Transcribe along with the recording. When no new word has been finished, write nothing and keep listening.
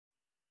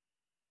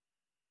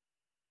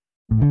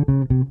What's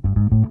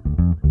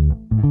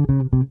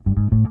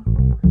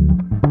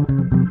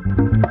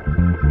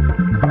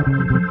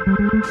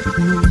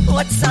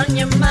on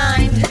your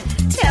mind?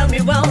 Tell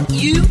me, won't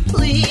you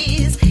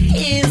please?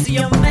 Is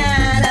your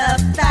man a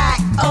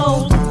fat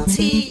old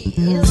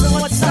tease?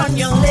 What's on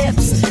your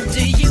lips?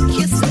 Do you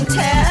kiss and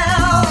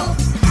tell?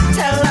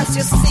 Tell us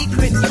your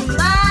secret, you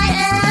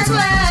might as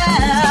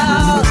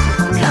well.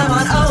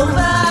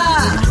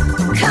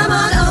 Come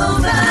on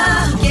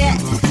over,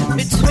 get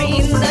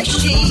between the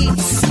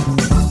sheets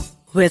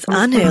with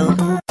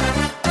Anil.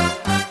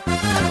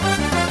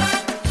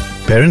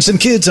 Parents and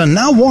kids are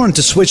now warned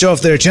to switch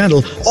off their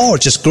channel or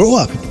just grow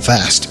up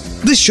fast.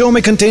 This show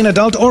may contain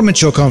adult or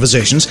mature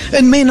conversations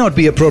and may not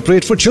be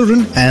appropriate for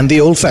children and the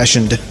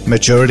old-fashioned.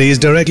 Maturity is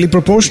directly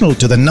proportional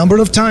to the number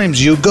of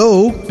times you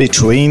go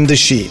between the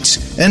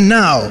sheets. And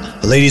now,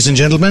 ladies and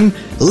gentlemen,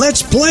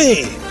 let's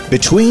play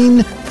Between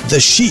the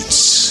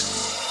Sheets.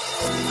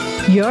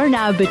 You're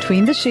now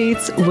Between the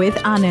Sheets with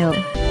Anil.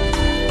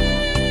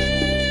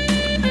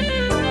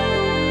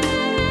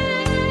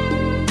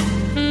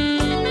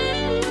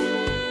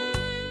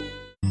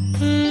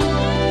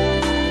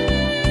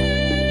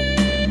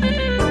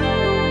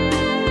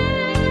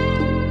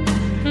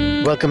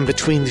 Welcome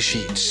Between the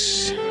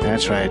Sheets.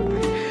 That's right.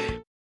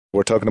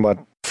 We're talking about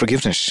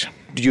forgiveness.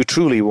 Do you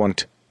truly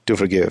want to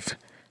forgive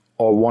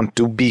or want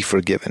to be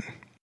forgiven?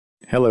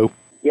 Hello.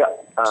 Yeah.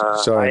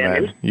 Sorry,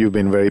 man. You've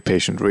been very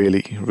patient.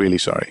 Really, really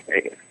sorry.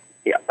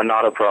 Yeah,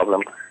 not a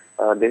problem.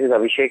 This is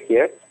Abhishek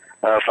here.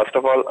 First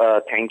of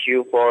all, thank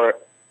you for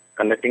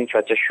conducting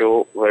such a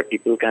show where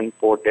people can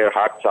pour their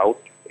hearts out.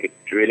 It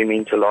really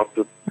means a lot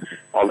to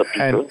all the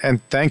people.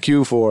 And thank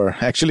you for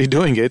actually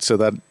doing it. So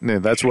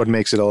that's what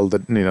makes it all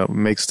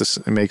makes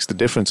the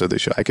difference of the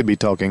show. I could be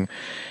talking,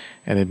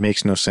 and it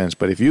makes no sense.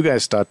 But if you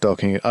guys start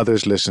talking,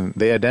 others listen.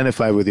 They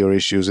identify with your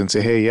issues and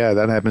say, "Hey, yeah,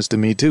 that happens to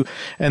me too."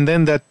 And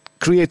then that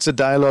creates a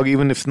dialogue,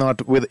 even if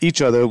not with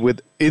each other,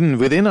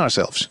 within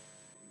ourselves.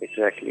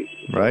 Exactly.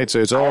 Right. So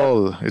it's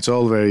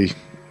all very.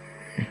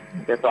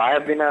 Yeah, so I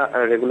have been a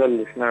regular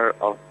listener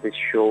of this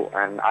show,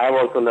 and I have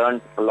also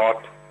learned a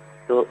lot.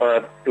 So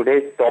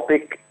today's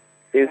topic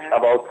is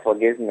about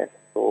forgiveness.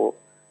 So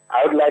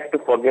I would like to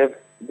forgive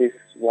this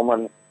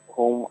woman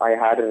whom I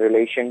had a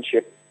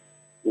relationship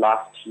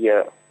last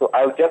year. So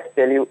I'll just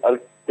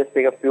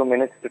take a few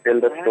minutes to tell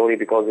the story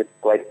because it's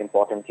quite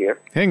important here.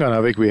 Hang on,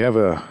 Avik. We have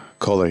a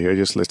caller here.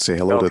 Just let's say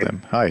hello to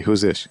them. Hi,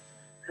 who's this?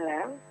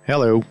 Hello?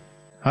 Hello.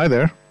 Hi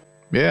there.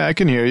 Yeah, I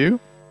can hear you.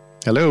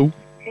 Hello.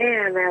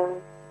 Hey,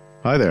 hello.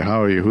 Hi there.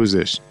 How are you? Who's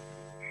this?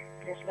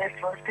 This is my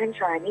first time,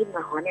 so I need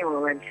my honey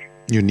moment.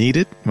 You need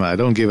it? Well, I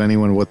don't give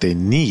anyone what they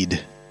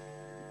need.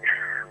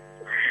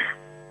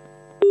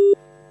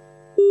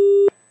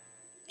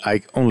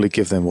 I only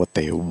give them what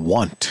they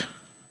want.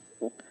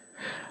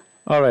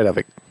 All right,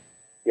 Avik.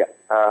 Yeah.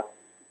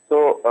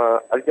 So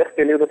I'll just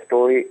tell you the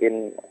story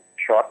in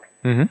short.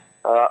 Mm-hmm.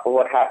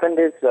 What happened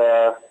is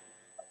I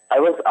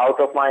was out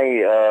of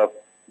my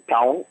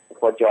town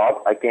for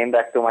job. I came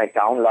back to my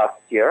town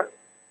last year.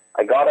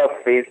 I got a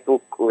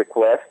Facebook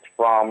request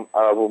from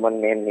a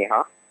woman named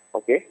Neha.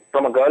 Okay,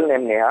 from a girl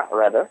named Neha,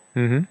 rather.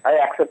 Mm-hmm. I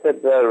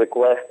accepted the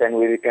request and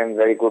we became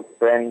very good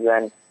friends,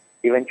 and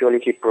eventually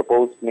she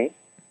proposed me.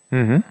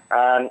 Mm-hmm.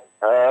 And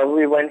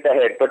we went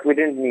ahead, but we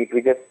didn't meet.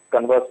 We just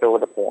conversed over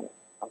the phone.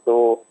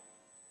 So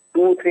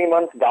 2-3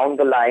 months down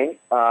the line,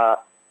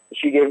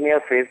 she gave me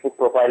a Facebook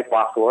profile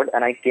password,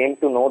 and I came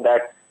to know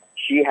that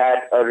she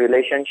had a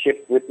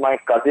relationship with my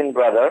cousin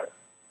brother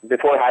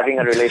before having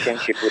a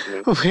relationship with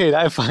me. Wait,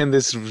 I find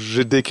this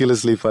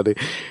ridiculously funny.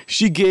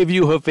 She gave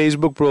you her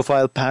Facebook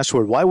profile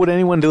password. Why would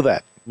anyone do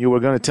that? You were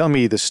going to tell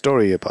me the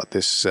story about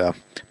this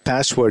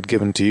password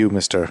given to you,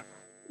 Mr.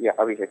 Yeah,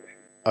 Abhishek.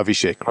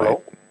 Abhishek, Hello?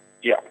 right?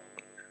 Yeah.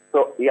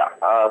 So,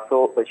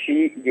 so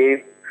she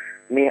gave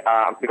me,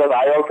 because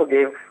I also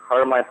gave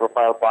her my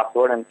profile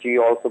password, and she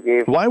also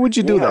gave... Why would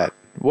you do that?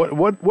 What,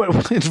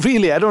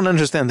 really, I don't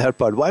understand that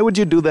part. Why would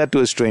you do that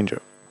to a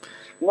stranger?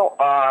 No,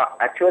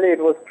 actually it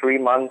was 3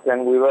 months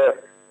and we were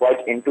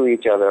quite into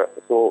each other.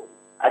 So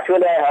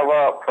actually I have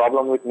a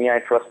problem with me. I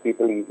trust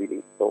people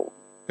easily. So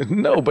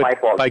no, but my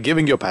fault. By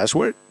giving your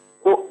password?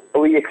 So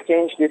we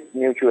exchanged it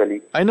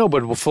mutually. I know,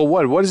 but for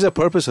what? What is the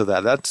purpose of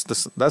that? That's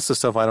the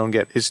stuff I don't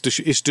get. Is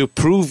to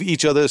prove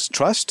each other's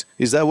trust?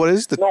 Is that what it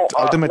is? The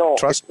ultimate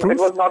trust proof? It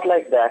was not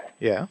like that.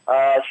 Yeah.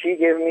 She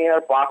gave me her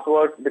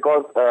password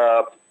because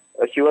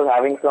she was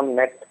having some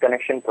net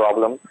connection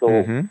problems. So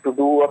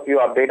to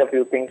update a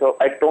few things. So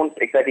I don't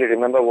exactly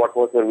remember what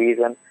was the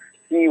reason.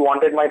 She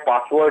wanted my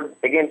password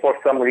again for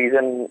some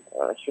reason,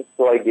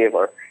 so I gave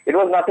her. It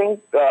was nothing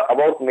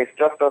about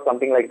mistrust or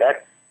something like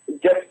that.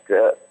 Just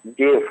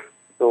gave.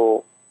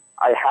 So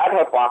I had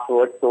her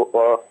password.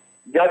 So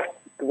just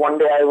one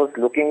day I was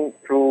looking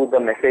through the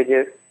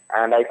messages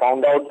and I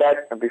found out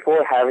that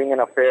before having an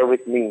affair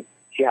with me,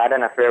 she had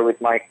an affair with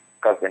my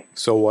cousin.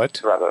 So what?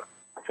 Brother.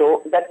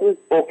 So that was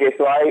okay.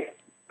 So I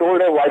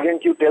told her, why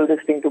didn't you tell this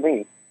thing to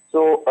me?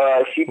 So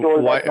she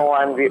told me, no,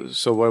 I'm...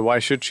 So why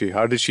should she?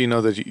 How did she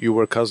know that you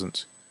were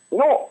cousins?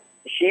 No,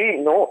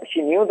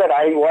 she knew that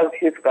I was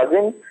his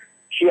cousin.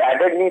 She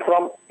added me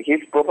from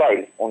his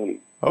profile only.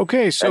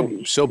 Okay,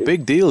 so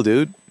big deal,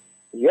 dude.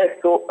 Yes,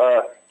 so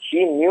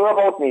she knew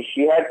about me.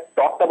 She had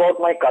talked about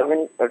my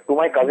cousin to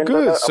my cousin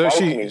Good. brother So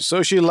about me.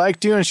 she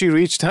liked you and she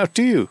reached out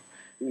to you.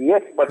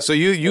 Yes, but So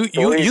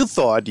you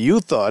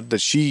thought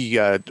that she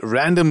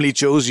randomly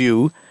chose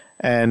you,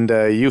 and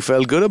you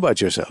felt good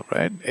about yourself,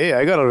 right? Hey,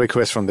 I got a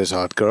request from this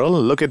hot girl.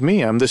 Look at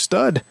me, I'm the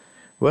stud.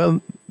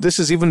 Well, this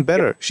is even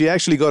better. She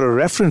actually got a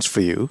reference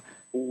for you,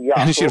 yeah,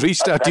 and she so,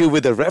 reached out to you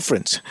with a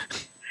reference.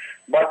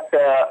 But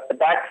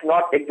that's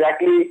not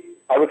exactly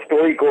how the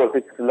story goes.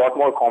 It's a lot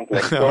more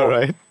complex. So, All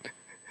right.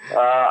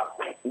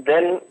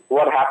 Then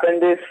what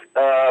happened is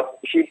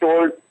she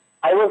told.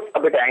 I was a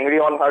bit angry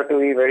on her, to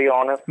be very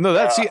honest. No,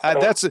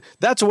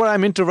 that's where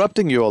I'm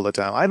interrupting you all the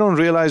time. I don't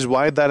realize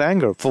why that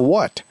anger. For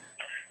what?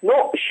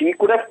 No, she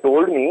could have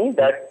told me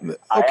that.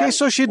 Okay,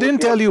 so she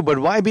didn't tell you, but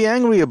why be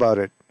angry about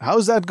it?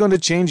 How's that going to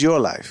change your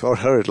life or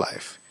her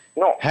life?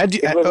 No,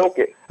 it was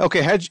okay.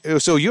 Okay,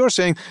 so you're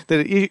saying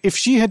that if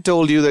she had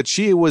told you that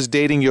she was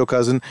dating your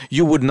cousin,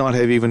 you would not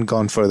have even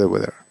gone further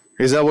with her.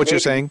 Is that what you're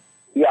saying?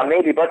 Yeah,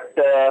 maybe, but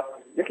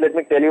just let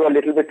me tell you a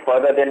little bit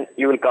further, then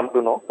you will come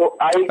to know. So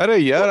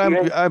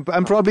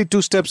I'm probably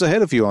 2 steps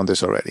ahead of you on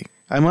this already.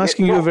 I'm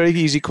asking you a very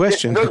easy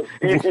question. Let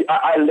me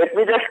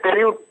just tell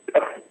you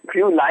a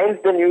few lines,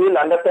 then you will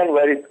understand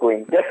where it's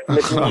going. Just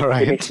let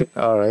me finish it.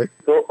 All right.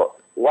 So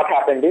what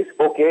happened is,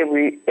 okay,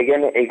 we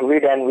again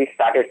agreed and we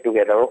started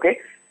together, okay?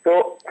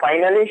 So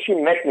finally she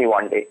met me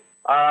one day.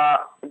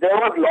 There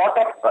was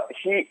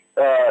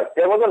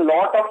a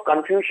lot of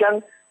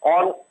confusion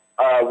on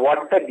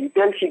what the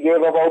details she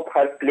gave about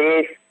her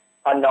place,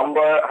 her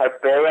number, her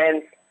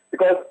parents,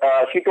 because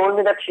she told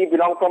me that she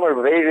belonged from a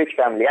very rich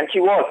family, and she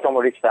was from a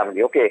rich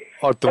family, okay?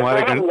 और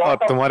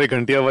तुम्हारी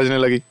घंटियां बजने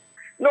लगी?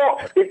 No,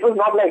 it was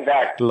not like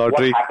that.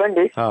 Lottery? What happened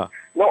is,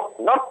 no,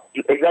 not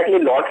exactly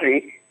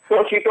lottery.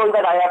 So she told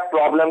that I have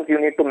problems, you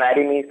need to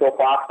marry me so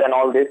fast and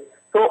all this.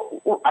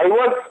 So I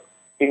was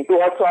into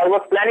her, so I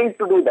was planning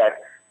to do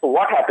that. So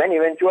what happened?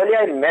 Eventually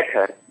I met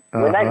her.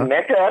 When I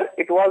met her,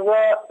 it was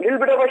a little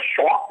bit of a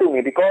shock to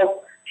me because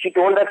she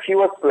told that she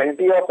was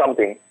 20 or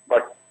something,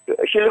 but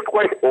she looked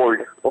quite old.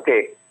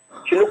 Okay.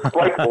 She looked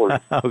quite old.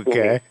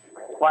 Okay.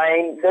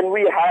 Fine. Then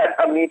we had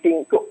a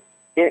meeting. So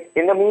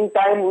in the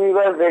meantime, we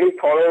were very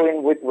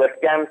thorough with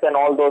webcams and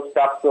all those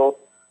stuff. So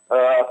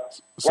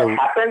what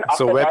happened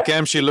after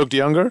webcam, she looked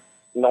younger?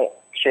 No,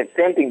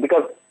 same thing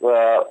because,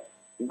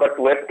 but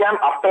webcam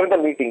after the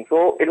meeting.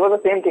 So it was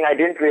the same thing. I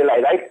didn't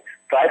realize. I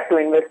tried to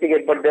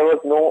investigate, but there was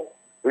no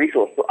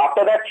resource. So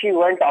after that, she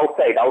went out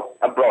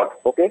abroad.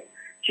 Okay.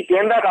 She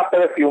came back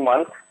after a few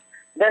months.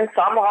 Then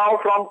somehow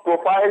from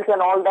profiles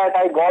and all that,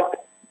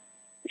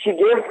 she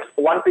gave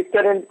one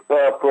picture in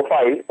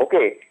profile.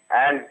 Okay.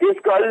 And this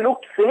girl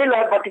looked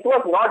similar, but it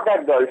was not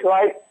that girl. So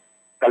I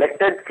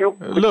collected few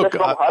pictures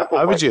from her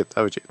profile.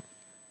 Avijit.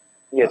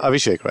 Yes.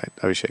 Abhishek, right?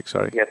 Abhishek,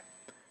 sorry. Yes.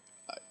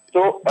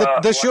 So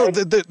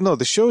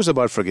the show is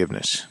about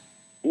forgiveness.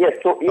 Yes.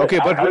 So yes, okay,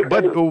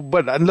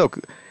 but look,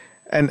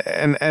 and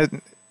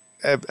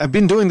I've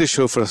been doing this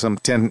show for some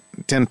 10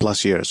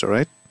 plus years, all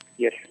right?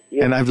 Yes.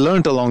 And I've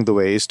learned along the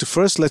way is to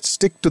first let's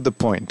stick to the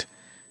point,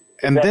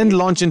 and then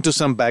launch into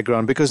some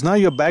background, because now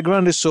your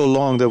background is so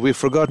long that we've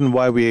forgotten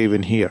why we're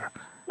even here.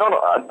 No,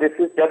 this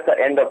is just the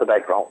end of the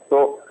background.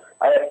 So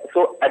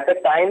at the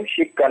time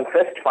she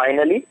confessed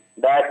finally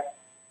that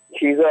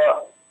she's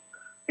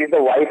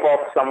the wife of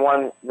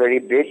someone very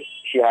big.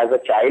 She has a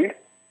child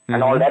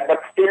and all that, but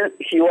still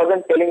she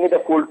wasn't telling me the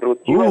full truth.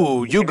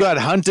 You got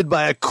hunted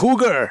by a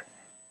cougar.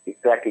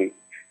 Exactly.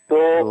 So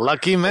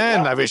lucky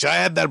man. I wish I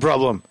had that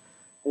problem.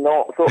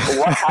 No. So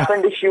what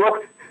happened is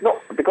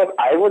because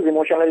I was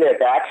emotionally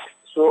attached.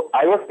 So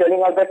I was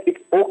telling her that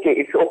it's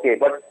okay.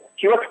 But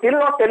she was still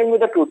not telling me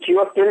the truth. She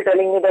was still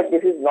telling me that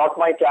this is not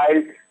my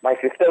child. My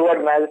sister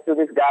was married to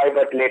this guy,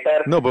 but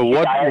later. No,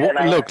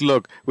 but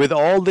look, with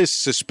all this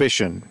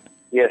suspicion.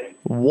 Yes.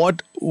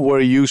 What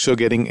were you so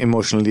getting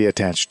emotionally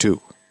attached to?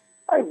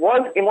 I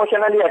was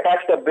emotionally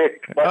attached a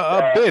bit.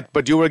 But,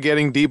 but you were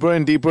getting deeper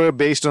and deeper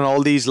based on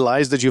all these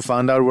lies that you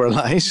found out were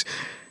lies?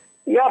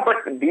 Yeah, but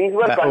these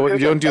were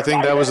confusions. Don't you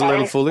think that was a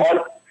little foolish?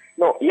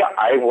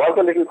 I was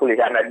a little foolish.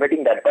 I'm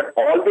admitting that. But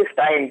all this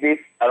time,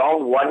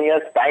 around 1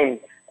 year's time,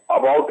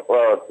 about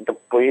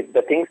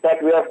the things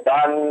that we have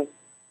done,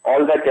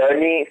 all the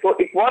journey, so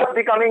it was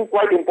becoming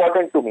quite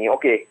important to me.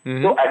 Okay.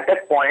 Mm-hmm. So at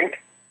that point,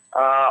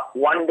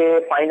 one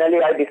day,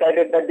 finally, I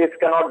decided that this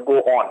cannot go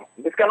on.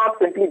 This cannot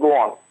simply go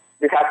on.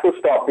 This has to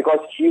stop because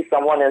she's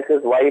someone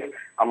else's wife,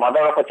 a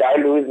mother of a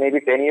child who is maybe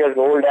 10 years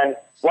old. And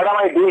what am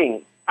I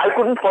doing? I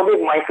couldn't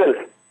forgive myself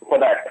for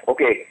that.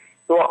 Okay.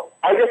 So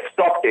I just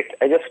stopped it.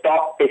 I just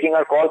stopped taking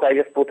her calls. I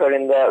just put her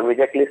in the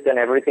reject list and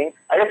everything.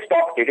 I just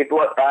stopped it.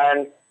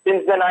 And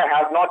since then I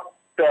have not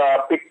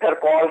picked her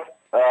calls,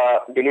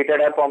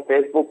 deleted her from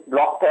Facebook,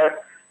 blocked her,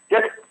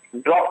 just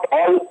dropped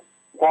all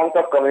forms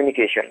of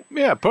communication.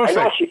 Yeah,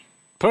 perfect.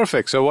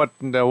 Perfect. So what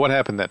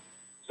happened then?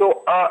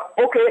 So,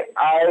 okay,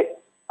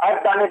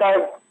 I've done it.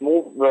 I've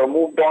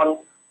moved on.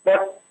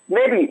 But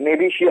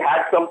maybe she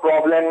had some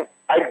problem.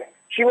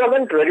 She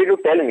wasn't ready to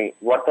tell me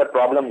what the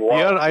problem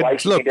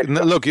was.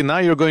 Look, now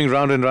you're going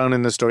round and round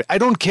in the story. I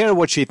don't care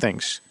what she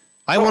thinks.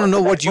 I want to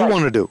know what you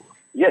want to do.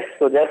 Yes,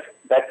 so that's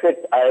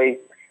it.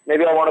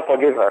 Maybe I want to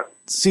forgive her.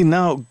 See,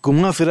 now,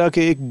 घुमा फिरा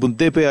के एक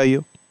मुद्दे पे आई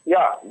हो.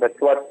 Yeah, that's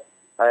what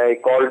I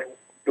called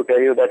to tell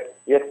you that,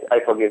 yes, I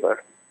forgive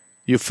her.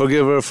 You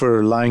forgive her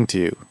for lying to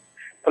you.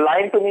 For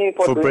lying to me,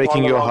 for doing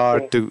breaking all the your wrong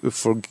heart,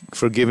 things.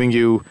 for giving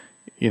you,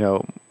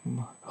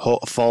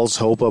 false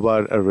hope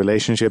about a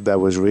relationship that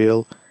was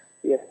real.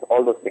 Yes,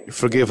 all those things.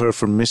 Forgive her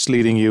for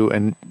misleading you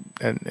and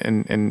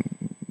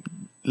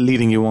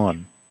leading you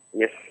on.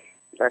 Yes,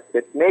 that's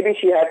it. Maybe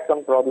she had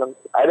some problems.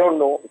 I don't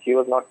know. She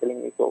was not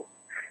telling me so.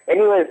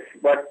 Anyways,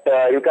 but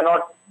you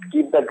cannot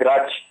keep the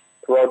grudge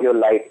throughout your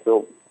life.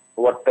 So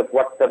what's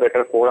the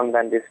better forum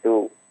than this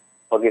to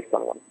forgive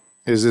someone?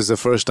 Is this the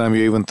first time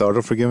you even thought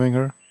of forgiving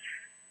her?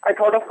 I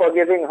thought of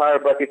forgiving her,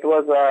 but it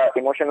was an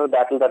emotional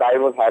battle that I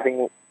was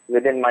having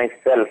within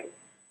myself.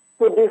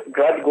 So this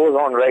grudge goes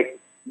on, right,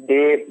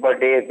 day by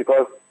day,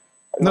 because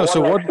no.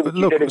 So what?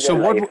 Look. So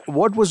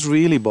what was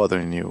really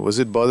bothering you? Was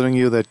it bothering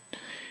you that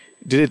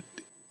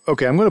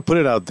Okay, I'm going to put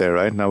it out there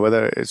right now.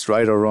 Whether it's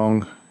right or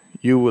wrong,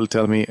 you will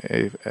tell me,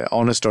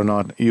 honest or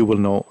not. You will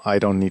know. I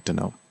don't need to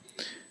know.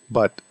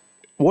 But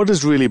what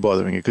is really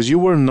bothering you? Because you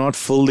were not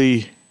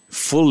fully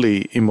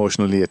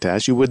emotionally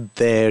attached. You were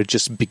there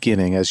just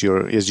beginning, as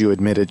you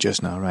admitted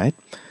just now, right?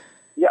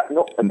 Yeah,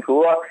 no.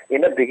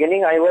 In the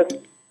beginning, I was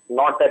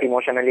not that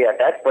emotionally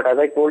attached. But as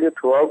I told you,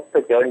 throughout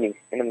the journey,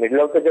 in the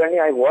middle of the journey,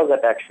 I was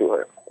attached to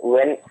her.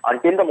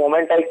 Until the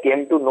moment I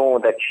came to know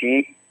that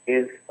she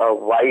is a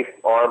wife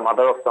or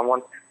mother of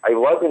someone, I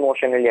was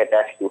emotionally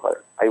attached to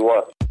her. I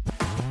was.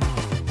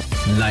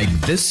 Like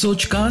this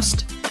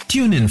Sochcast?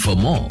 Tune in for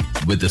more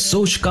with the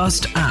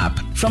Sochcast app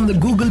from the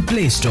Google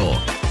Play Store.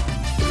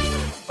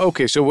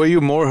 Okay, so were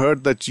you more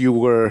hurt that you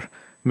were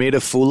made a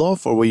fool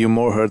of, or were you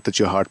more hurt that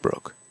your heart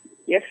broke?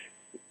 Yes,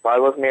 I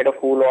was made a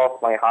fool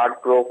of, my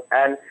heart broke,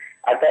 and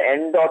at the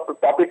end of to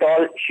top it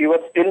all, she was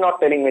still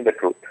not telling me the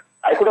truth.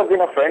 I could have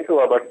been a friend to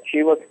her, but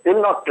she was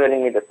still not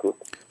telling me the truth.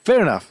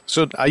 Fair enough.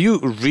 So are you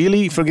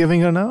really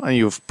forgiving her now? Are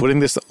you putting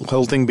this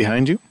whole thing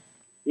behind you?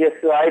 Yes,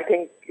 so I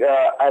think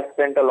I've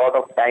spent a lot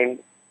of time,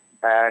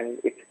 and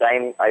it's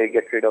time I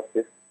get rid of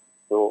this.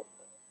 So,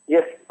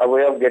 yes, a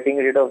way of getting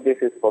rid of this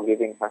is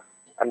forgiving her,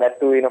 and that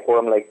too in a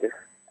forum like this.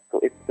 So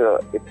it's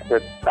a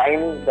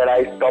time that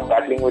I stop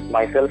battling with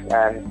myself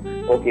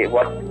and, okay,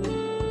 what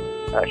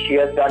she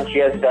has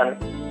done.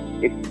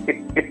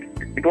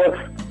 It was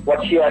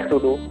what she had to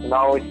do.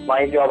 Now it's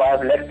my job. I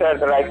have left her at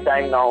the right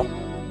time now.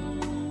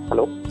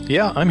 Hello?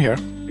 Yeah, I'm here.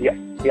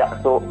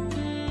 Yeah. So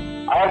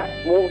I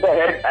have moved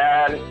ahead,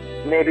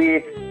 and maybe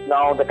it's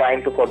now the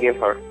time to forgive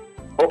her.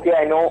 Okay,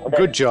 I know.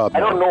 Good job.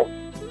 I don't know.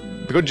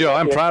 Good job.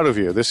 I'm proud of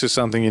you. This is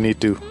something you need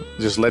to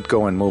just let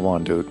go and move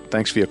on, dude.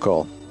 Thanks for your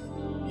call.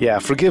 Yeah,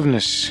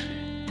 forgiveness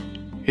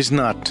is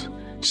not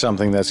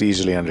something that's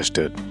easily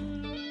understood.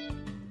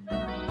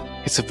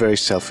 It's a very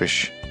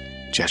selfish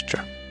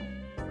gesture.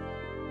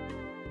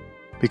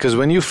 Because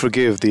when you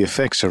forgive, the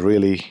effects are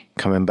really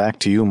coming back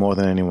to you more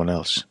than anyone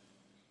else.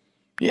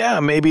 Yeah,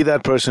 maybe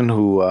that person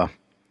who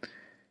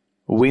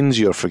wins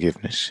your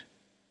forgiveness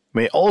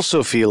may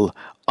also feel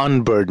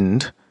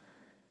unburdened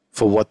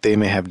for what they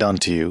may have done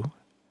to you.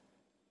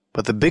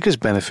 But the biggest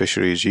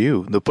beneficiary is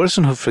you. The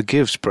person who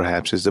forgives,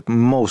 perhaps, is the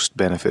most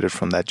benefited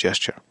from that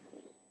gesture.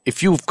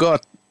 If you've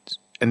got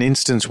an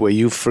instance where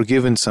you've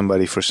forgiven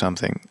somebody for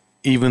something,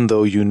 even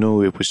though you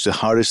knew it was the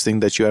hardest thing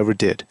that you ever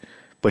did,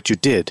 but you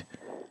did,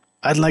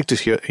 I'd like to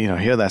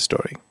hear that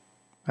story.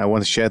 I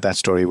want to share that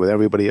story with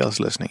everybody else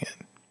listening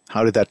in.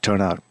 How did that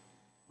turn out?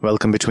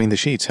 Welcome Between the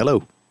Sheets.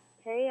 Hello.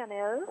 Hey,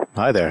 Anil.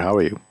 Hi there. How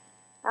are you?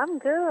 I'm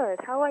good.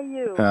 How are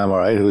you? I'm all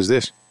right. Who's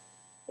this?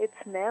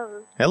 It's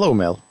Mel. Hello,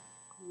 Mel.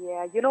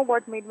 Yeah, you know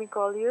what made me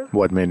call you?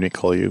 What made me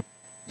call you?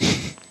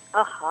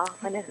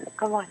 Anil,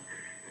 come on.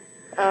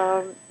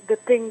 The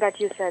thing that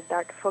you said,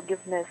 that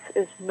forgiveness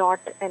is not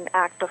an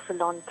act of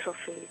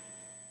philanthropy.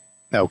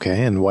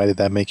 Okay, and why did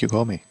that make you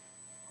call me?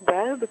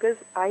 Well, because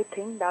I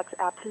think that's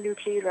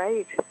absolutely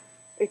right.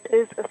 It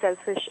is a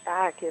selfish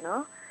act,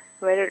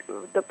 where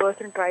the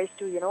person tries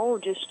to,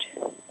 just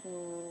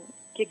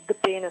kick the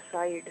pain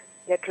aside,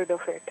 get rid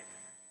of it.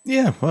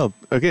 Yeah, well,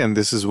 again,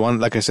 this is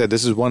one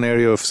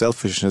area of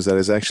selfishness that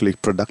is actually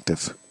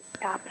productive.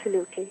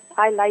 Absolutely.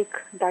 I like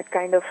that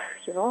kind of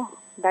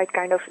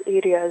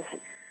areas.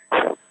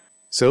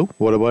 So,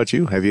 what about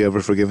you? Have you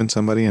ever forgiven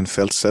somebody and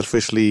felt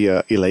selfishly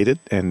elated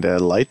and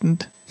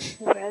lightened?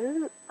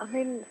 Well, I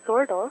mean,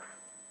 sort of.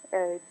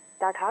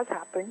 That has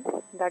happened.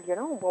 That,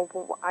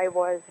 I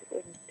was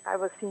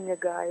seeing a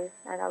guy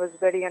and I was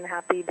very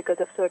unhappy because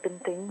of certain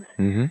things.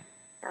 Mm-hmm.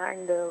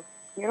 And,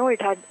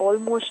 it had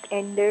almost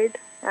ended.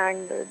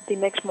 And the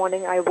next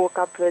morning I woke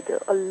up with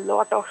a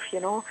lot of,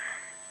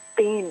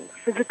 pain,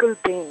 physical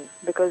pain,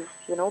 because,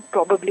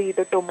 probably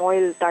the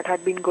turmoil that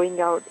had been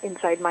going out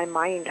inside my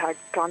mind had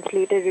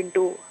translated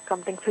into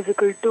something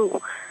physical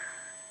too.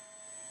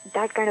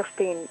 that kind of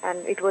pain.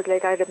 And it was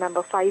like, I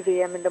remember 5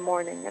 a.m. in the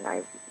morning, and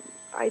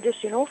I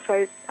just,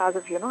 felt as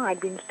if, I'd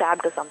been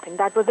stabbed or something.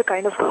 That was the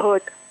kind of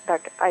hurt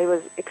that I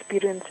was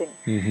experiencing.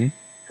 Mm-hmm.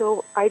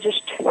 So I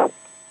just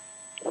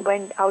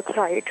went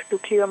outside to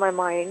clear my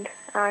mind,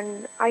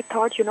 and I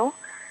thought,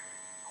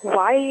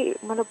 why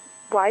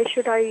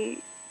should I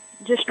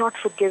just not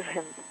forgive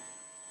him?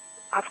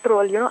 After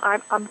all,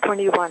 I'm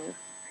 21.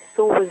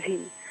 So was he.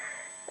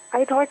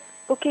 I thought,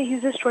 okay,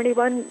 he's just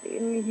 21.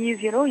 He's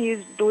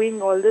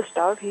doing all this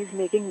stuff. He's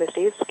making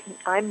mistakes.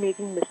 I'm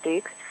making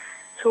mistakes.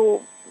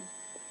 So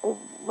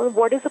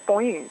what is the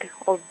point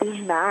of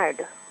being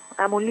mad?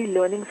 I'm only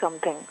learning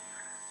something.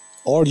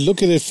 Or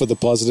look at it for the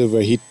positive,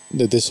 where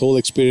this whole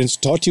experience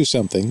taught you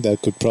something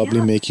that could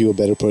probably make you a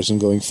better person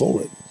going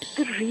forward.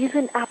 The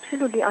reason,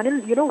 absolutely.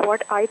 Anil, you know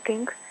what I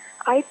think?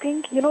 I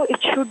think,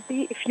 it should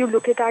be, if you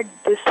look at it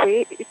this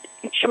way,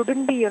 it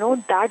shouldn't be,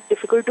 that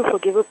difficult to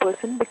forgive a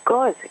person,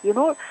 because,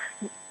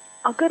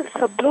 अगर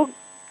सब लोग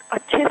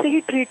अच्छे से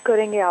ही treat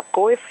करेंगे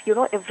आपको, if,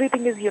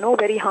 everything is,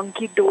 very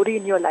hunky-dory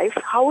in your life,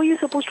 how are you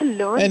supposed to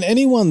learn? And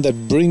anyone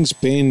that brings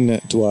pain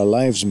to our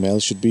lives, Mel,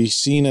 should be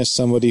seen as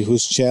somebody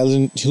who's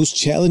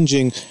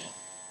challenging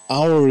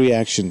our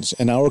reactions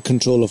and our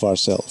control of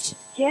ourselves.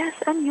 Yes,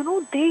 and,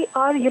 they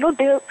are,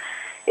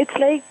 it's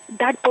like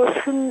that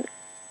person...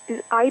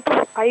 I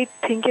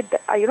think it,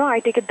 I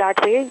take it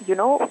that way,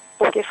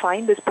 okay,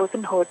 fine, this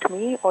person hurt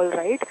me, all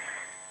right.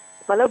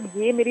 मतलब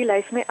ये मेरी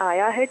life में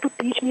आया है to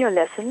teach me a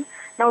lesson.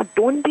 Now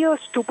don't be a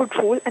stupid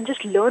fool and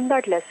just learn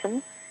that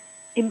lesson,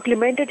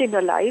 implement it in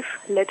your life,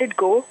 let it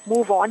go,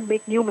 move on,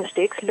 make new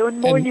mistakes,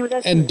 learn more new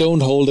lessons. And don't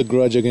hold a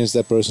grudge against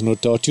that person who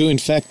taught you. In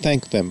fact,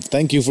 thank them.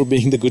 Thank you for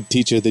being the good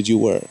teacher that you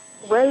were.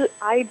 Well,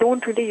 I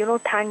don't really,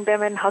 thank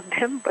them and hug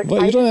them. But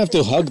well, you don't have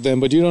to hug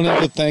them, but you don't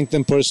have to thank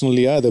them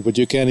personally either. But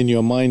you can, in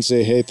your mind,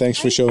 say, hey, thanks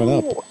for showing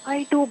up.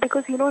 I do,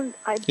 because,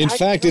 In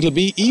fact, it'll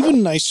be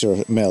even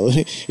nicer, Mel,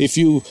 if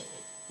you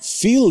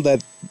feel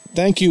that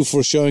thank you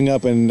for showing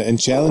up and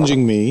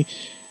challenging me,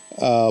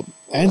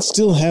 and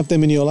still have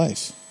them in your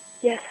life.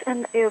 Yes,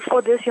 and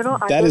for this,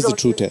 that is the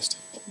true test.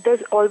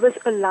 There's always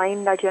a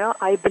line that,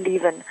 I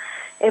believe in.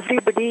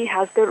 Everybody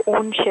has their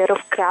own share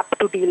of crap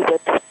to deal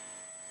with.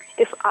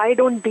 If I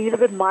don't deal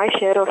with my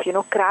share of,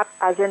 crap,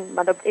 as in,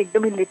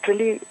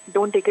 literally,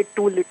 don't take it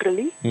too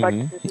literally, but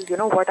this is,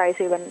 what I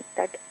say when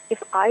that,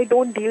 if I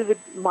don't deal with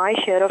my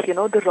share of,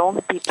 the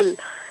wrong people,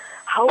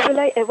 how will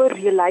I ever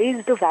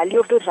realize the value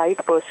of the right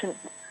person?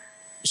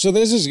 So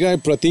there's this guy,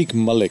 Pratik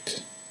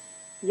Malik.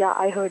 Yeah,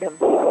 I heard him.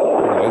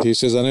 Right, he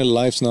says, Anil,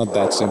 life's not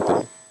that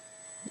simple.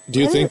 Do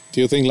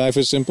you think life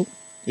is simple?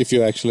 If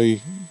you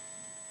actually,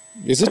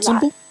 is it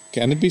simple?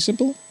 Can it be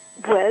simple?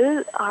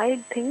 Well,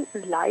 I think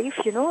life,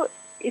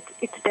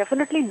 it's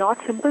definitely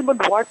not simple,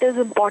 but what is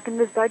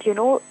important is that,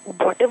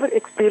 whatever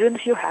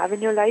experience you have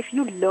in your life,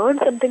 you learn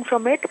something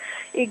from it.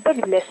 एक बार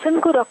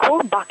lesson को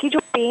रखो, बाकी जो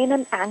pain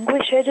and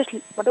anguish है, just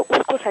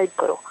उसको side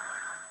करो.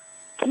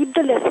 Keep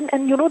the lesson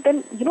and,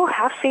 then,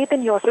 have faith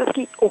in yourself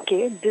कि,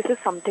 okay, this is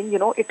something,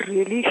 it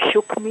really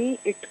shook me,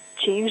 it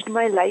changed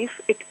my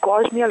life, it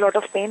caused me a lot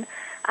of pain.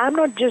 I'm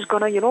not just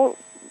gonna,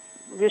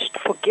 just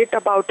forget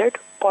about it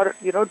or,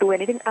 do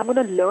anything. I'm going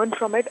to learn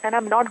from it, and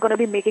I'm not going to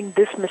be making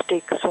this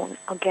mistake soon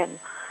again.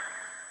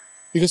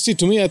 Because, see,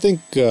 to me, I think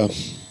there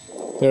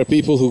are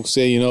people who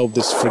say,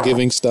 this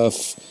forgiving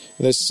stuff,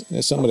 there's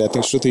somebody, I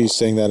think Shruti is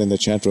saying that in the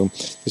chat room,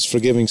 this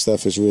forgiving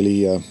stuff is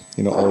really,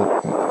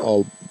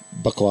 all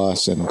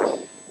bakwas, and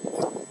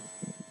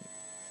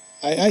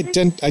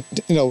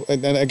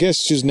and I guess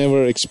she's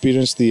never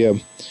experienced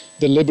the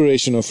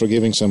liberation of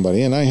forgiving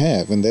somebody, and I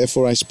have, and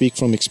therefore I speak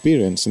from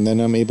experience, and then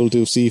I'm able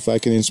to see if I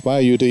can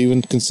inspire you to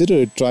even consider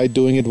it, try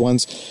doing it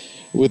once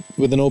with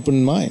an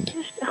open mind.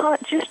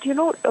 Just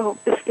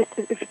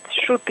if it's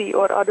Shruti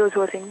or others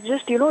who are saying,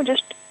 just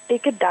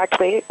take it that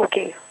way.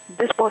 Okay,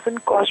 this person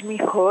caused me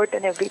hurt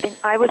and everything.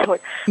 I was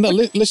hurt. Now,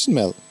 listen,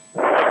 Mel.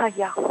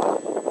 Yeah.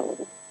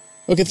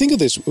 Okay, think of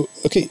this.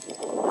 Okay,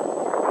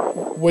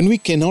 when we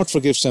cannot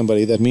forgive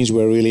somebody, that means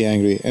we're really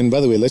angry. And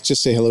by the way, let's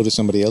just say hello to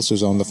somebody else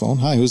who's on the phone.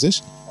 Hi, who's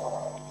this?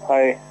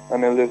 Hi,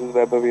 Anil, this is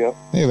Vaibhav here.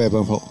 Hey,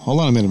 Vaibhav. Hold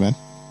on a minute, man.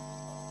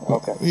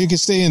 Okay. You can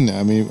stay in.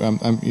 I mean,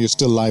 you're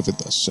still live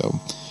with us, so...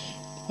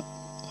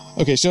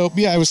 Okay, so,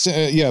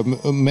 yeah,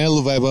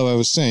 Mel Vaibhav, I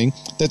was saying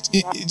that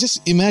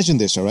just imagine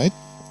this, all right?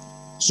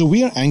 So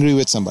we are angry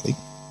with somebody.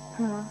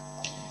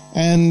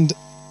 And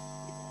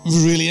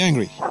we're really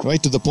angry,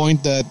 right? To the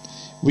point that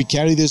we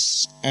carry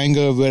this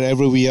anger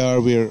wherever we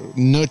are. We're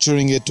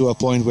nurturing it to a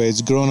point where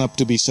it's grown up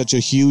to be such a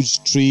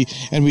huge tree,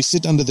 and we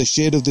sit under the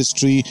shade of this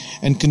tree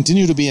and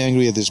continue to be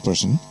angry at this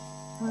person.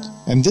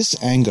 And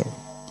this anger,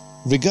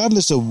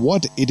 regardless of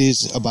what it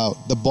is about,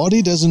 the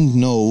body doesn't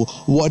know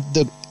what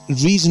the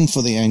reason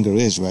for the anger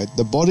is, right?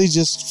 The body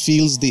just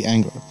feels the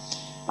anger.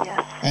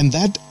 Yes. And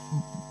that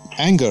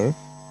anger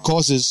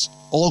causes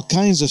all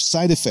kinds of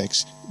side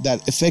effects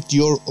that affect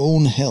your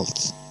own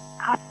health.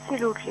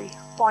 Absolutely.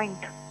 Point.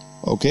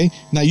 Okay?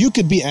 Now, you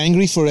could be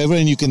angry forever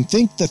and you can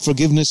think that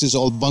forgiveness is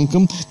all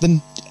bunkum.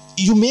 Then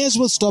you may as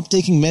well stop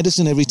taking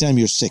medicine every time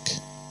you're sick.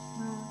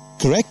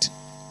 Correct?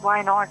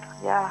 Why not?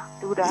 Yeah,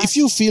 do that. If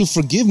you feel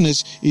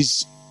forgiveness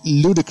is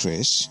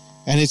ludicrous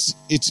and it's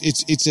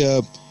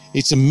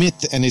a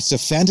myth and it's a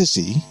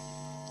fantasy,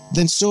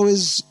 then so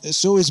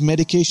is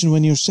medication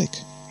when you're sick.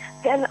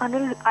 Well,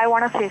 Anil, I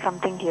want to say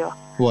something here.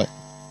 What?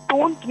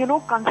 Don't,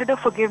 consider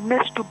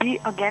forgiveness to be,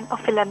 again, a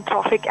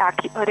philanthropic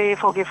act. Arey,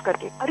 forgive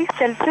karke. Arey,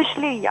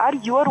 selfishly, yaar,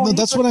 you are only... No,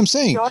 that's what I'm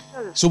saying.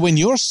 Yourself. So when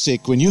you're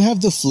sick, when you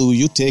have the flu,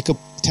 you take a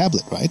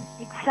tablet, right?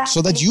 Exactly.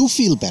 So that you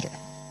feel better.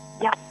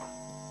 Yeah.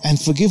 And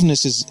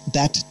forgiveness is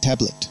that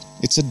tablet.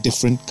 It's a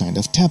different kind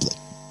of tablet.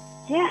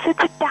 Yes,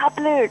 it's a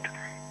tablet.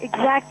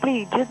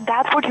 Exactly. Just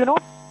that's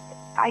what,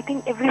 I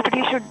think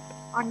everybody should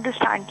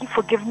understand. Ki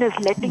forgiveness,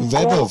 letting go.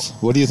 Vaibhav,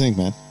 what do you think,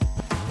 man?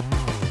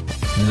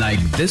 Like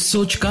this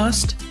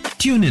Sochcast?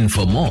 Tune in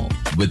for more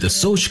with the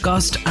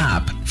Sochcast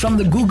app from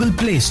the Google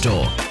Play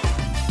Store.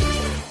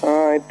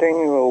 I think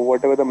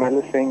whatever the Mel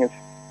is saying is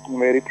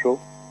very true.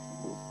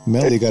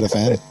 Mel, you got a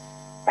fan?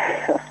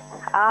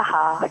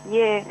 Aha,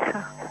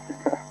 yeah.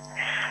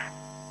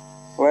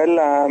 Well,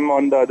 I'm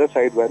on the other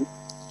side, well.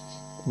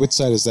 Which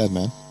side is that,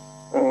 man?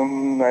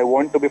 I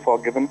want to be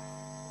forgiven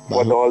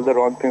for all the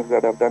wrong things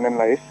that I've done in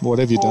life. What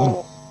have you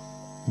done?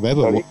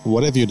 Vaibhav, Sorry?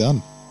 what have you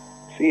done?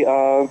 See,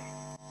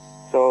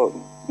 so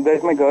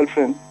there's my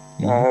girlfriend.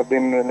 I have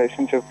been in a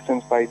relationship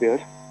since 5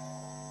 years.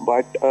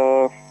 But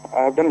I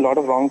have done a lot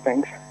of wrong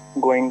things,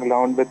 going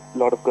around with a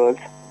lot of girls,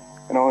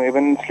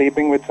 even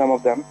sleeping with some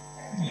of them.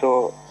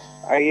 So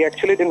I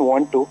actually didn't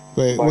want to.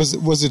 Wait,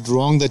 was it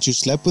wrong that you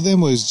slept with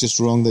him, or is it just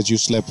wrong that you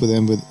slept with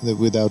him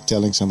without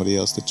telling somebody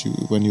else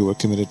when you were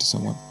committed to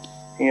someone?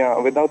 Yeah,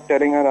 without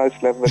telling her I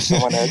slept with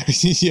someone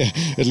else. Yeah,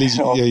 at least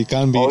you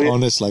can't be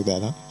honest like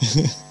that, huh?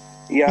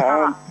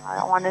 Yeah,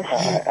 Honestly.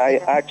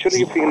 I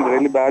actually feel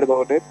really bad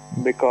about it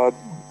because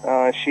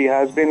she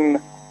has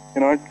been,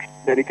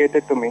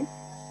 dedicated to me.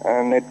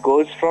 And it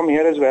goes from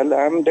here as well.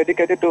 I'm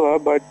dedicated to her,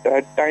 but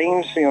at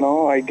times,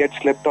 I get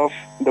slipped off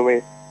the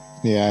way.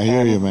 Yeah, I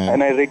hear you, man.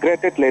 And I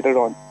regret it later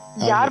on.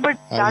 Yeah, but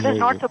that is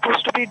not you.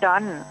 supposed to be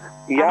done.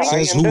 Yeah,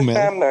 Says I who,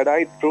 understand Mel? that.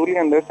 I truly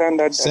understand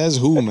that. Says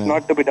who, that's man?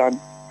 not to be done.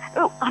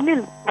 Oh,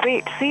 Anil,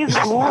 wait, says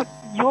who?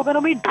 You're going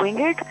to be doing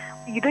it.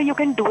 Either you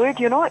can do it,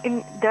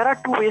 there are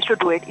two ways to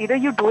do it. Either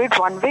you do it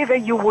one way where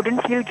you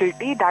wouldn't feel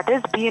guilty, that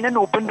is be in an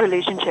open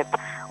relationship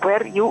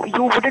where you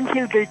wouldn't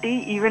feel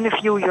guilty even if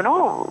you,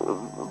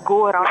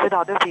 go around with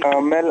other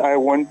people. Mel, I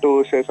want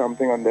to say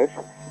something on this.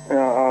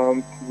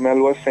 Mel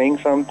was saying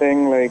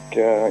something like,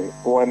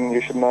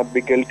 you should not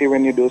be guilty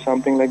when you do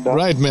something like that.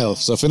 Right, Mel.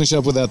 So finish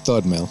up with that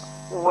thought, Mel.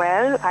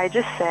 Well, I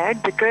just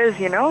said because,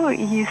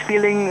 he's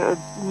feeling,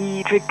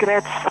 he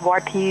regrets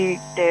what he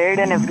did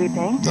and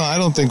everything. No, I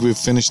don't think we've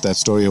finished that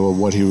story about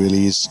what he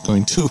really is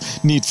going to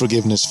need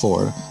forgiveness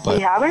for. But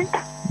We haven't?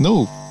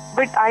 no.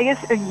 But I guess,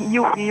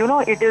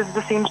 it is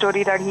the same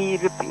story that he.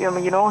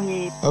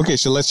 Okay,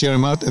 so let's hear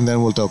him out and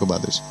then we'll talk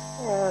about this.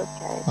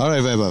 Okay. All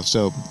right, Vaibhav.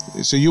 So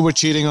you were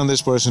cheating on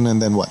this person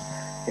and then what?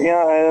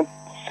 Yeah,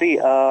 see,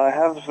 I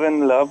have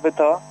been in love with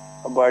her,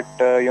 but,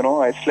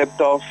 I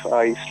slipped off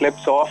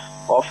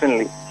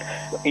oftenly.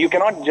 You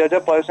cannot judge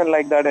a person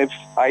like that. If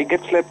I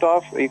get slipped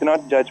off, you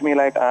cannot judge me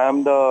like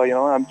I'm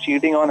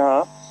cheating on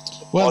her.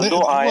 Well,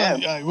 although I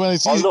am.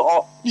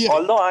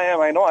 Although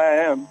I know I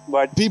am,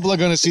 but people are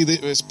going to see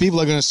this. People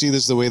are going to see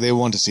this the way they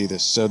want to see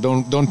this. So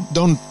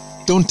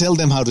don't tell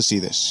them how to see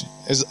this.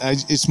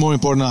 It's more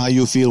important how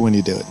you feel when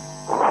you do it.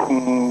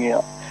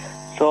 Yeah.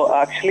 So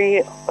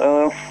actually,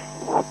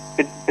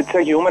 it's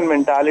a human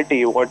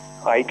mentality. What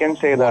I can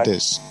say What that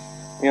is?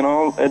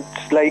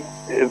 It's like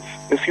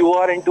if you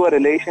are into a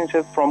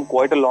relationship from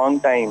quite a long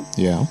time.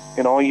 Yeah.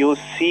 You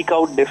seek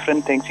out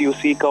different things. You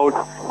seek out,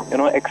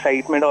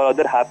 excitement or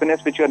other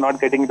happiness which you are not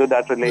getting into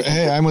that relationship.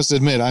 Hey, I must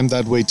admit, I'm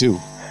that way too.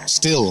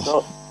 Still,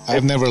 So,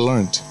 I've never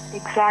learned.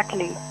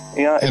 Exactly.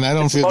 Yeah, And I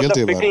don't it's feel about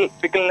guilty the about it.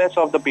 fickleness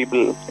of the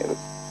people.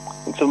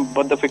 It's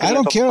about the fickleness I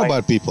don't of care mind.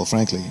 about people,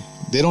 frankly.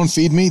 They don't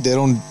feed me. They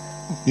don't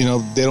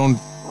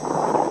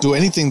do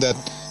anything that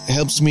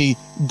helps me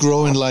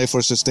grow in life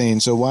or sustain.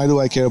 So why do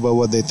I care about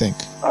what they think?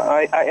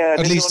 I At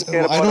really least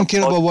don't I don't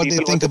care about what they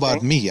people, think what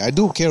about me. I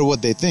do care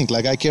what they think.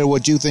 Like I care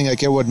what you think. I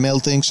care what Mel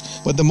thinks.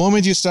 But the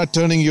moment you start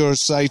turning your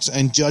sights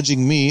and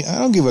judging me, I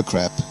don't give a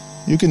crap.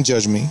 You can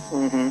judge me.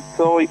 Mm-hmm.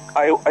 So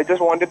I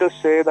just wanted to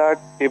say that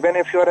even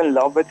if you're in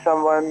love with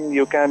someone,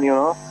 you can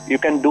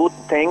do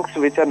things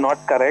which are not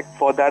correct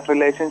for that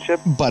relationship.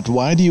 But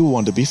why do you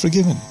want to be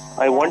forgiven?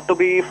 I want to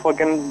be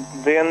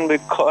forgiven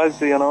because,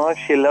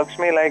 she loves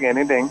me like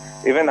anything.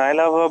 Even I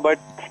love her, but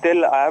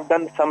still I have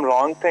done some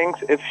wrong things.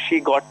 If she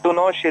got to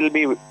know, she'll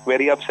be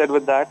very upset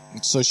with that.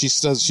 So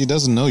she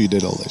doesn't know you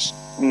did all this.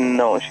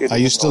 No, she Are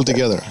you doesn't still know that.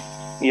 together?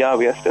 Yeah,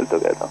 we are still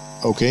together.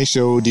 Okay,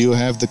 so do you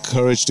have the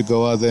courage to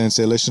go out there and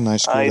say, listen, I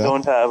screwed I up?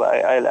 don't have.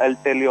 I'll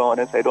tell you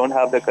honest. I don't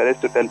have the courage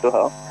to tell to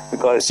her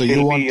because So you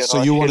she'll want- be,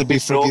 so you want she'll to be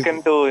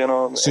broken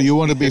to, So you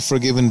want to be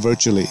forgiven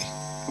virtually?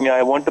 Yeah,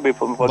 I want to be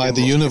forgiven. By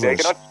the universe.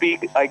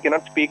 I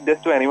cannot speak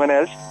this to anyone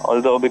else,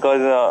 although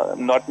because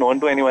not known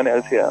to anyone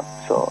else here.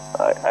 So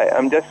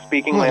I'm just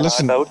speaking my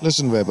heart out.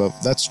 Listen, Vaibhav,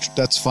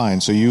 that's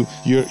fine. So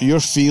you're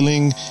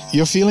feeling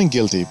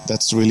guilty.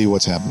 That's really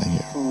what's happening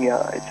here.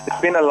 Yeah,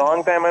 it's been a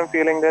long time I'm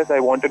feeling this. I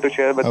wanted to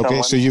share with someone.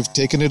 Okay, so you've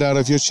taken it out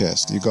of your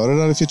chest. You got it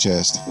out of your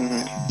chest.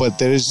 Mm-hmm. But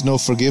there is no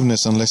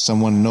forgiveness unless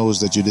someone knows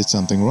that you did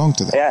something wrong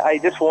to them. Yeah, I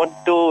just want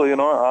to,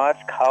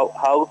 ask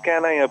how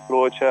can I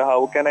approach her?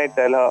 How can I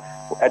tell her?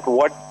 At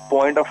what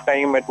point of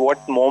time? At what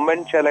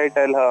moment shall I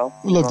tell her?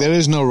 Look, there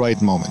is no right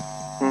moment.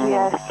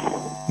 Yes.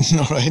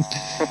 All right.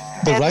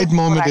 The right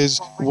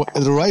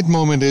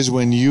moment is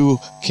when you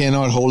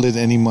cannot hold it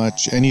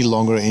any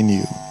longer in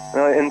you.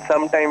 In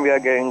some time we are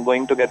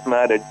going to get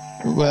married.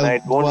 Well, and I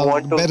don't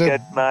want to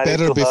get married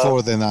better to before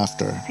her. than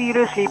after.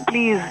 Seriously,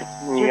 please.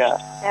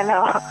 Just tell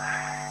her.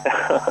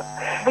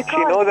 She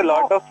knows a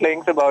lot of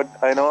things about.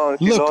 I know.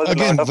 She Look knows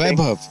again, a lot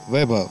of things.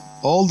 Vaibhav.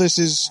 All this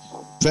is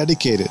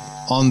predicated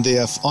on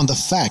the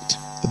fact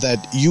that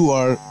you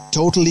are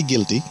totally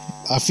guilty.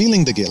 Are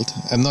feeling the guilt.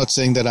 I'm not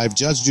saying that I've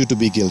judged you to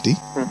be guilty.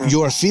 Mm-hmm.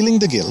 You are feeling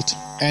the guilt,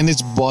 and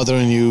it's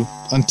bothering you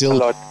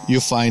until you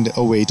find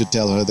a way to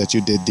tell her that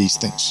you did these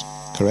things.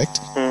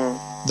 Correct? Mm.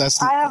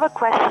 I have a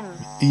question.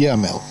 Yeah,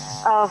 Mel.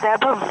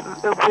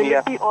 Vaibhav, will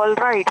it be all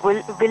right?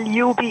 Will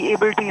you be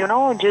able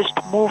to, just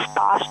move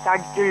past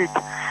that guilt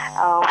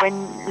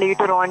when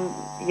later on,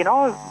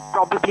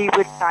 probably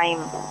with time?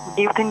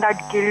 Do you think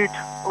that guilt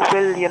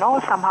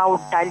will,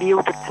 somehow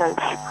dilute itself?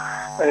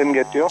 I didn't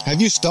get you.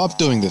 Have you stopped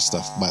doing this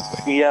stuff, by the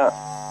way? Yeah.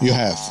 You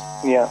have?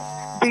 Yeah.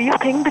 Do you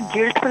think the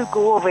guilt will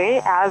go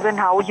away as in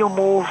how you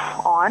move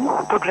on,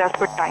 progress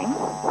with time?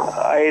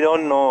 I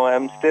don't know.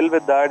 I'm still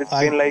with that. It's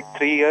been like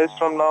 3 years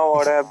from now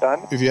what I have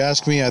done. If you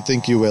ask me, I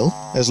think you will,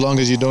 as long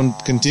as you don't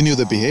continue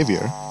the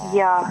behavior.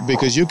 Yeah.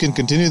 Because you can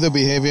continue the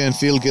behavior and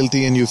feel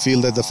guilty, and you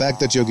feel that the fact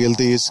that you're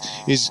guilty is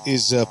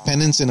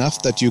penance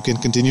enough that you can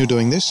continue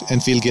doing this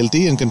and feel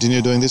guilty and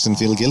continue doing this and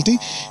feel guilty.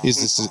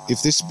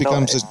 If this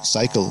becomes a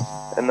cycle?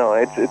 No,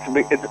 it's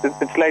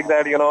like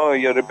that.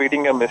 You're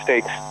repeating your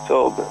mistakes.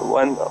 So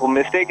a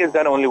mistake is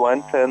done only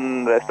once,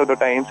 and rest of the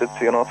times it's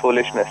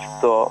foolishness.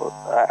 So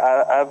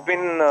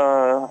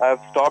I've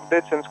stopped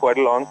it since quite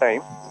a long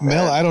time.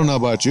 Mel, I don't know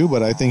about you,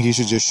 but I think you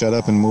should just shut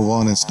up and move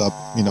on and stop.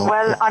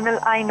 Well, Anil,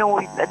 I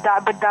know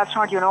that, but that's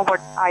not what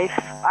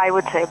I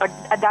would say. But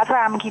that's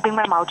why I'm keeping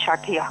my mouth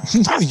shut here.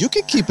 No, you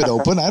can keep it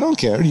open. I don't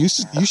care. You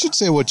should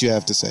say what you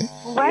have to say.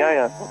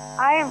 Well,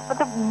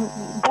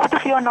 both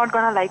of you are not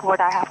gonna like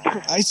what I have to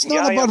say. It's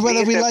not about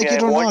whether we like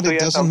it or not. It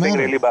doesn't matter.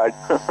 Really bad.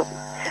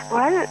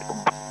 Well,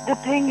 the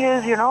thing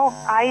is,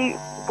 I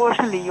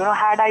personally,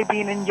 had I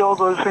been in your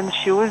girlfriend's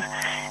shoes,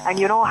 and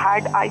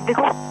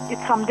because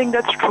it's something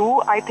that's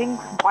true, I think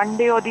one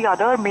day or the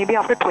other, maybe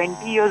after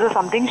 20 years or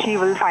something, she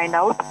will find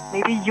out.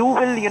 Maybe you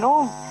will,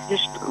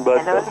 just tell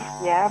her.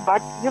 Yeah,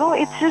 but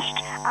it's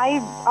just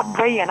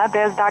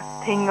there's that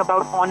thing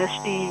about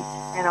honesty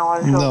and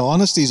all. So. No,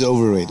 honesty is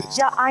overrated.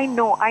 Yeah, I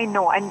know.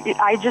 And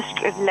I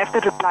just left a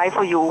reply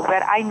for you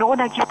where I know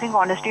that you think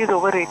honesty is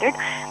overrated.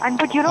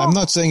 But I'm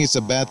not saying it's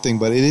a bad thing,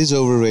 but it is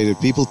overrated.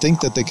 People think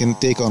that they can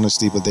take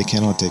honesty, but they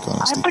cannot take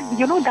honesty. But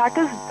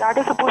that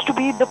is supposed to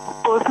be the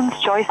person's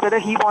choice whether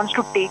he wants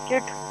to take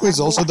it. It's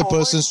also the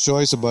person's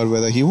choice about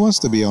whether he wants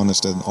to be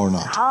honest or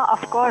not.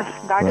 Of course,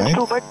 that is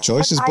true. But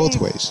choice is both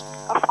ways.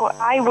 Of course,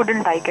 I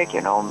wouldn't like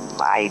it.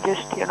 I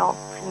just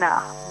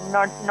nah.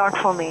 Not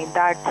for me.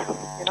 That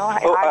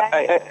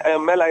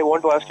Mel, I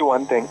want to ask you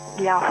one thing.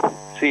 Yeah.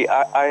 See,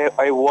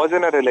 I was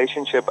in a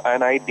relationship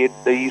and I did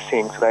these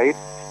things, right?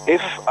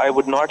 If I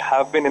would not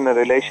have been in a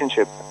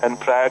relationship, and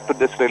prior to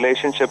this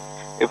relationship,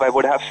 if I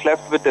would have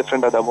slept with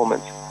different other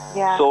women,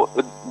 so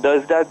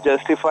does that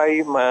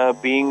justify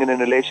being in a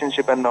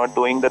relationship and not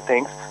doing the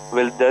things?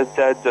 Does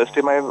that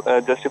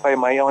justify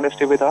my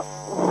honesty with her?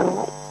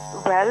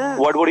 Well,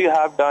 what would you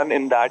have done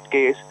in that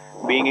case,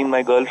 being in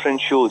my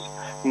girlfriend's shoes?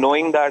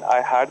 Knowing that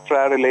I had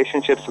prior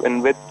relationships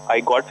in which I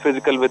got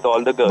physical with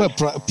all the girls.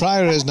 But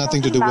prior has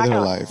nothing to do with our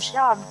lives.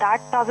 Yeah,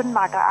 that doesn't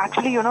matter.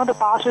 Actually, the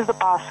past is the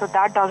past, so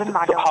that doesn't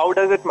matter. So how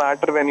does it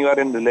matter when you are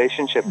in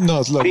relationship?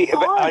 No, look.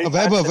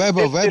 Weber.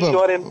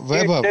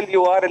 Till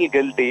you are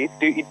guilty,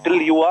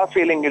 till you are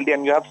feeling guilty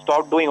and you have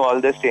stopped doing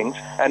all these things,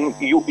 and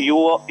you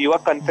are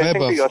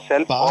confessing to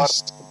yourself.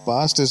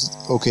 Past is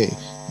okay.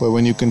 But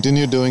when you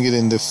continue doing it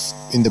in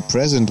the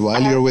present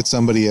while you're with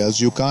somebody else,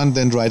 you can't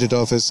then write it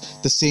off as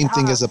the same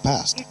thing as the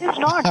past. It is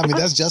not. I mean,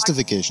 that's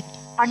justification.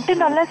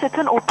 Until unless it's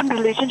an open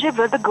relationship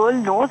where the girl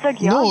knows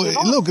that,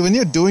 look, when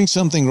you're doing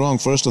something wrong,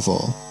 first of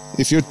all,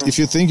 if you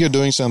think you're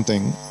doing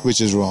something which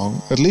is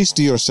wrong, at least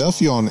to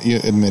yourself you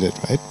admit it,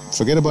 right?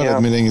 Forget about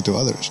admitting it to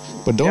others.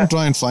 But don't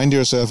try and find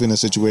yourself in a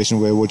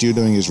situation where what you're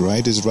doing is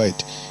right.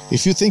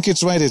 If you think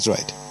it's right, it's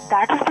right.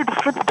 that is the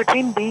difference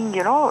between being,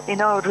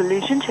 in a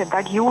relationship,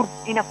 that you,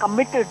 in a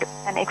committed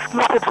and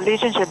exclusive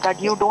relationship,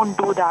 that you don't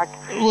do that.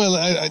 Well,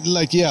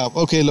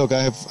 okay, look,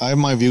 I have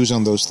my views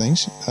on those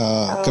things.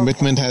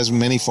 Commitment has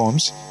many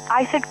forms.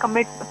 I said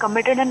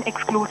committed and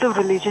exclusive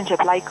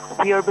relationship, like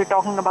we're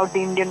talking about the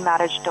Indian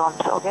marriage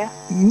terms, okay?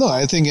 No,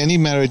 I think any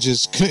marriage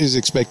is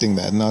expecting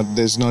that.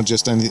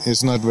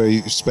 It's not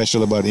very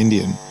special about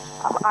Indian.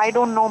 I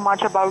don't know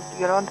much about,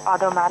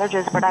 other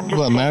marriages, but I'm just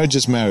saying. Marriage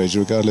is marriage,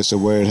 regardless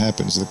of where it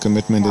happens. The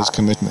commitment is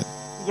commitment.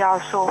 Yeah,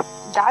 so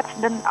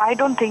I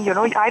don't think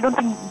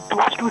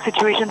those two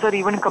situations are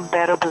even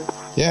comparable.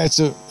 Yeah, it's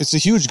a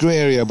huge gray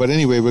area, but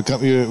anyway,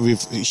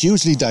 we've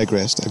hugely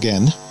digressed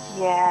again.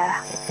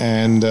 Yeah.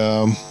 And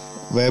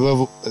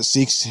Vaibhav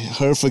seeks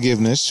her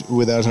forgiveness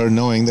without her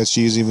knowing that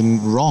she is even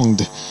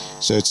wronged.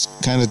 So it's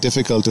kind of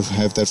difficult to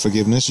have that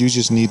forgiveness. You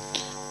just need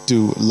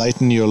to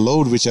lighten your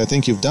load, which I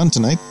think you've done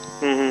tonight.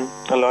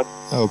 A lot.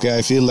 Okay,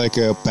 I feel like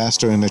a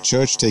pastor in a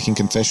church taking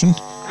confession.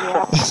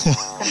 Yeah,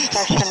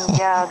 confession.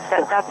 Yeah,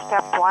 that's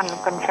step one,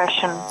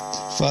 confession.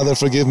 Father,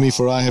 forgive me,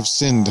 for I have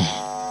sinned.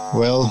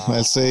 Well,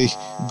 I'll say,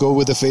 go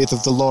with the faith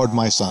of the Lord,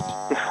 my son.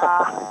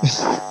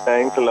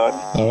 Thanks a lot.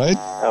 All right?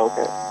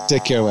 Okay.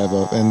 Take care,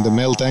 Vaibhav. And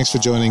Mel, thanks for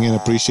joining in.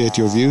 Appreciate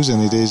your views,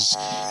 and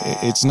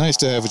it's nice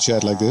to have a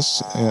chat like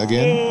this.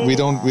 Again, we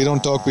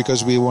don't talk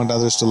because we want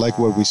others to like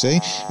what we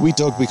say. We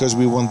talk because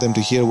we want them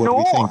to hear what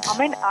we think. I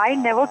mean, I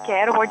never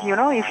care what,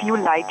 if you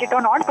like it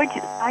or not, but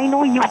I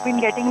know you've been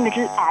getting a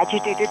little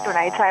agitated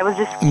tonight, so I was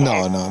just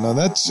scared. No,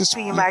 that's just...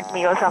 Scream at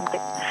me or something.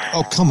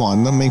 Oh, come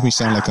on, don't make me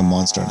sound like a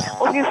monster now.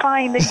 Okay,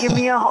 fine, then give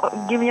me a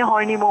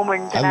horny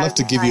moment. I'd love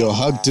to give you a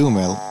hug too,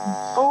 Mel.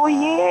 Oh,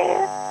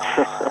 yeah.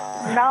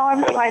 Now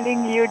I'm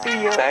smiling ear to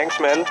ear. Thanks,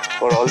 Mel,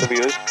 for all the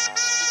views.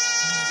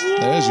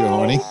 There's your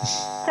horny.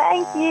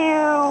 Thank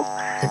you.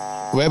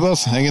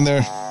 Vaibhav, hang in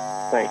there.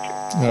 Thank you.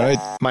 All right.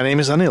 My name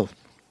is Anil.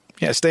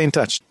 Yeah, stay in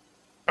touch.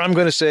 I'm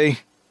going to say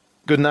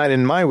good night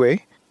in my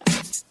way.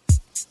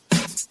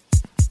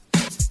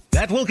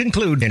 That will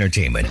conclude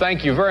entertainment.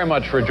 Thank you very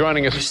much for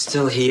joining us. You're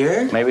still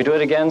here? Maybe do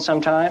it again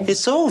sometime.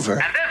 It's over.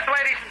 And this,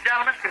 ladies and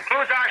gentlemen,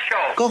 concludes our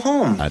show. Go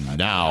home. And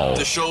now,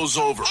 the show's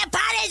over. The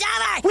party's over.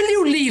 Will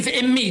you leave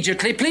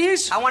immediately,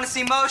 please? I want to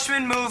see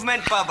motion,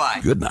 movement.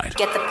 Bye-bye. good night.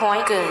 Get the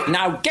point? Good.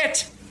 Now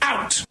get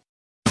out.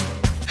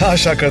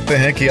 आशा करते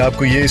हैं कि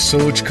आपको ये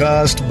सोच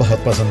cast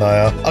बहुत पसंद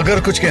आया। अगर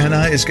कुछ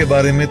कहना है इसके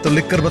बारे में तो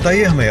लिखकर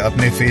बताइए हमें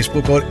अपने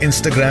फेसबुक और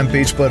इंस्टाग्राम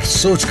पेज पर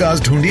सोच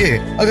कास्ट ढूंढिए।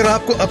 अगर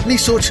आपको अपनी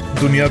सोच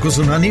दुनिया को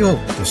सुनानी हो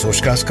तो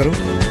सोच कास्ट करो।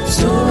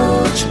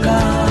 सोच